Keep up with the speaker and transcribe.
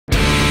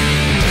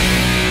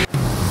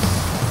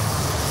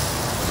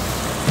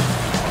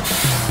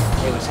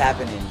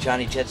happening?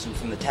 Johnny Jetson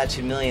from the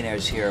Tattooed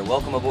Millionaires here.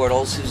 Welcome aboard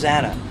Old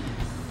Susanna.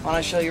 Why don't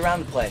I show you around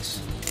the place?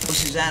 Old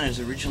Susanna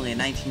is originally a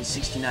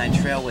 1969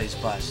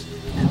 Trailways bus,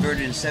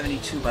 converted in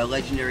 '72 by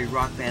legendary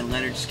rock band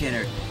Leonard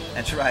Skinner.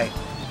 That's right.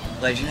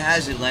 Legend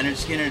has it, Leonard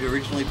Skinner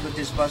originally put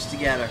this bus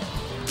together.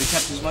 We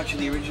kept as much of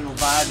the original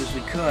vibe as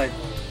we could.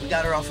 We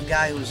got her off a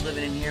guy who was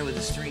living in here with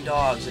his 3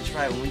 dogs. That's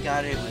right, when we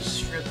got it, it was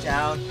stripped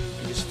out.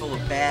 It was full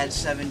of bad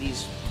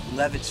 70s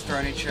Levitt's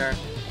furniture.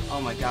 Oh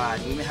my God,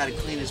 we had to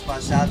clean this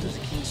bus out. There's a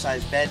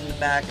king-size bed in the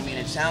back. I mean,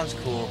 it sounds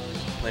cool,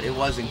 but it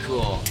wasn't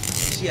cool.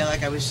 So yeah,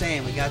 like I was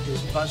saying, we got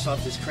this bus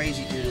off this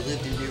crazy dude who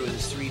lived in here with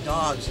his 3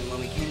 dogs, and when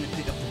we came to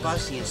pick up the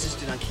bus, he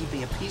insisted on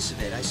keeping a piece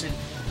of it. I said,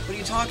 what are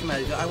you talking about?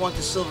 He goes, I want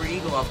the Silver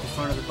Eagle off the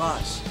front of the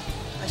bus.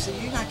 I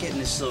said, you're not getting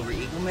the Silver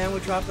Eagle, man. We're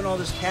dropping all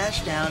this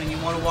cash down, and you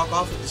want to walk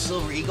off with the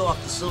Silver Eagle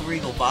off the Silver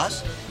Eagle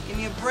bus? Give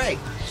me a break.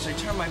 So I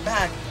turn my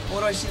back. What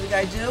do I see the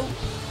guy do?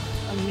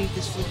 Underneath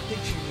this little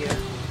picture here,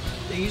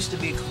 there used to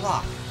be a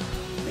clock.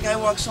 The guy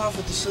walks off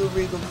with the Silver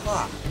Eagle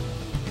clock,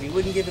 and he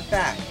wouldn't give it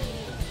back.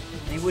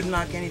 And he wouldn't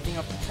knock anything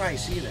up the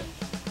price either.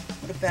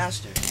 What a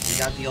bastard. We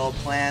got the old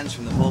plans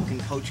from the Vulcan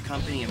Coach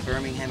Company in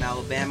Birmingham,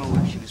 Alabama,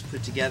 which was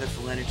put together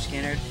for Leonard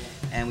Skinner,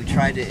 and we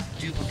tried to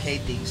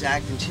duplicate the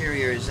exact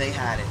interior as they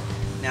had it.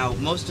 Now,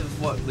 most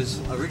of what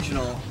was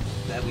original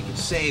that we could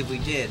save, we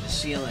did. The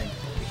ceiling,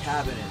 the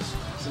cabinets,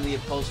 some of the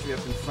upholstery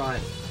up in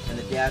front, and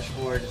the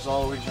dashboard is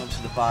all original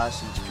to the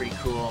bus, and it's pretty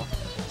cool.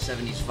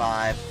 70s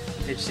vibe.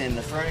 Fits in.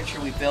 The furniture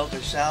we built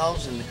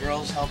ourselves, and the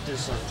girls helped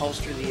us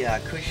upholster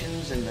the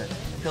cushions and the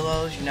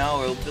pillows, you know.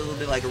 We're a little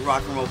bit like a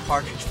rock and roll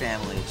Partridge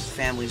family. It's the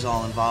family's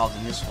all involved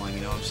in this one, you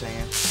know what I'm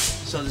saying?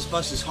 So this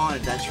bus is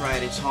haunted, that's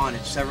right, it's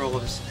haunted. Several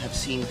of us have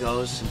seen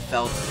ghosts and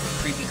felt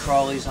creepy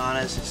crawlies on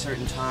us at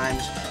certain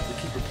times.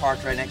 We keep her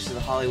parked right next to the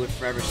Hollywood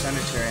Forever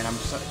Cemetery, and I'm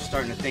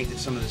starting to think that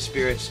some of the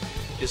spirits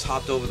just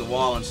hopped over the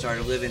wall and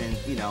started living in,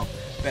 you know,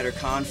 better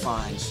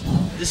confines.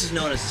 This is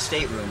known as the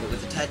stateroom, but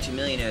with the Tattooed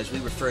Millionaires, we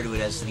refer to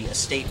it as the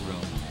estate room.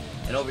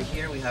 And over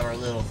here we have our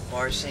little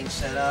bar sink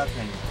set up,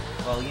 and,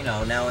 well, you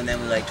know, now and then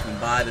we like to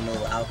imbibe a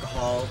little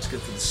alcohol. It's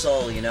good for the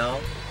soul, you know.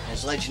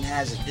 As legend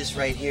has it, this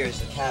right here is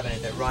the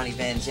cabinet that Ronnie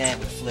Van Zant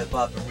would flip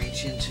up and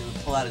reach into and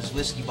pull out his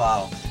whiskey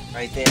bottle,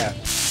 right there.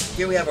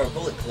 Here we have our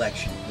bullet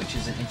collection, which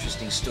is an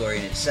interesting story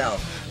in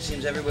itself. It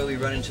seems everywhere we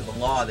run into the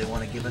law, they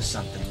want to give us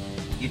something.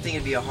 You'd think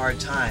it'd be a hard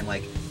time,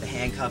 like the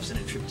handcuffs and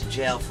a trip to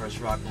jail for us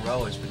rock and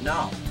rollers, but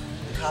no.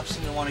 The cops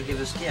seem to want to give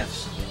us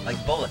gifts,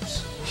 like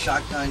bullets,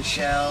 shotgun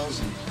shells,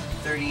 and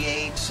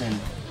 38s, and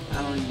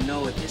I don't even know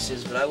what this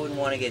is, but I wouldn't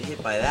want to get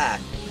hit by that,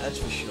 that's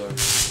for sure.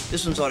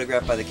 This one's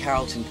autographed by the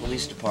Carrollton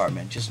Police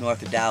Department, just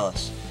north of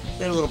Dallas.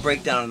 We had a little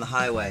breakdown on the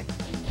highway,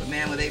 but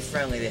man, were they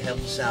friendly, they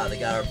helped us out. They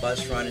got our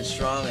bus running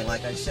strong, and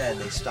like I said,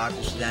 they stocked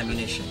us with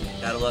ammunition.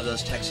 Gotta love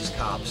those Texas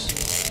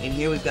cops. In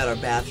here we've got our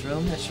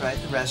bathroom, that's right,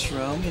 the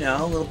restroom, you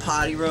know, a little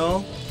potty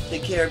room.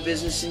 Take care of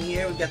business in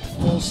here. We've got the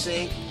full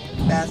sink,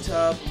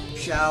 bathtub,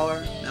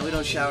 shower. Now we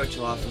don't shower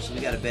too often, so we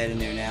got a bed in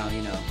there now,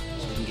 you know,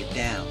 so we can get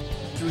down.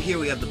 Through here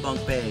we have the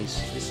bunk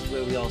bays. This is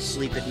where we all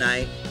sleep at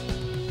night.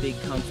 Big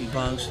comfy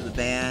bunks for the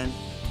band.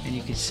 And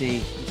you can see,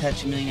 the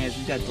Tattooed Millionaires,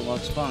 we've got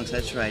deluxe bunks,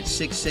 that's right,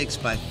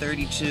 6'6" by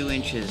 32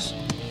 inches.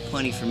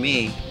 Plenty for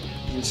me.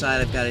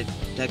 Inside I've got it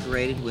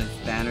decorated with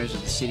banners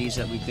of the cities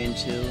that we've been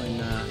to,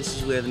 and this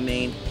is where the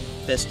main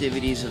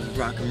festivities of the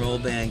rock and roll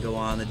band go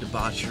on, the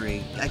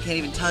debauchery. I can't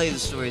even tell you the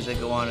stories that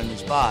go on in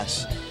this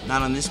bus,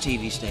 not on this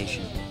TV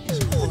station.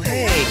 Oh,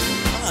 hey,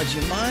 oh, do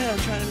you mind? I'm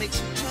trying to make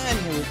some time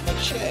here with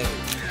my chick.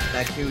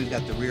 Back here we've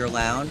got the rear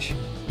lounge,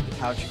 the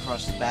couch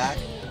across the back,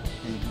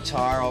 and the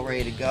guitar all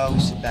ready to go. We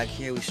sit back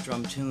here, we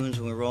strum tunes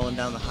when we're rolling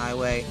down the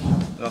highway.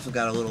 We also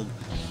got a little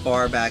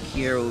bar back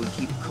here where we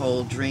keep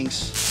cold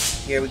drinks.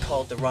 Here we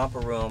call it the romper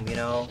room, you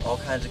know, all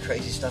kinds of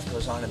crazy stuff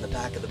goes on in the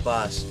back of the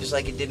bus, just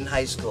like it did in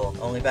high school.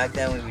 Only back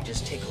then we were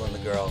just tickling the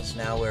girls,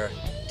 now we're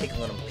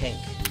tickling them pink.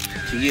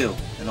 To you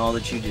and all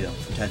that you do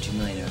for Tattooed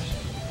Millionaires.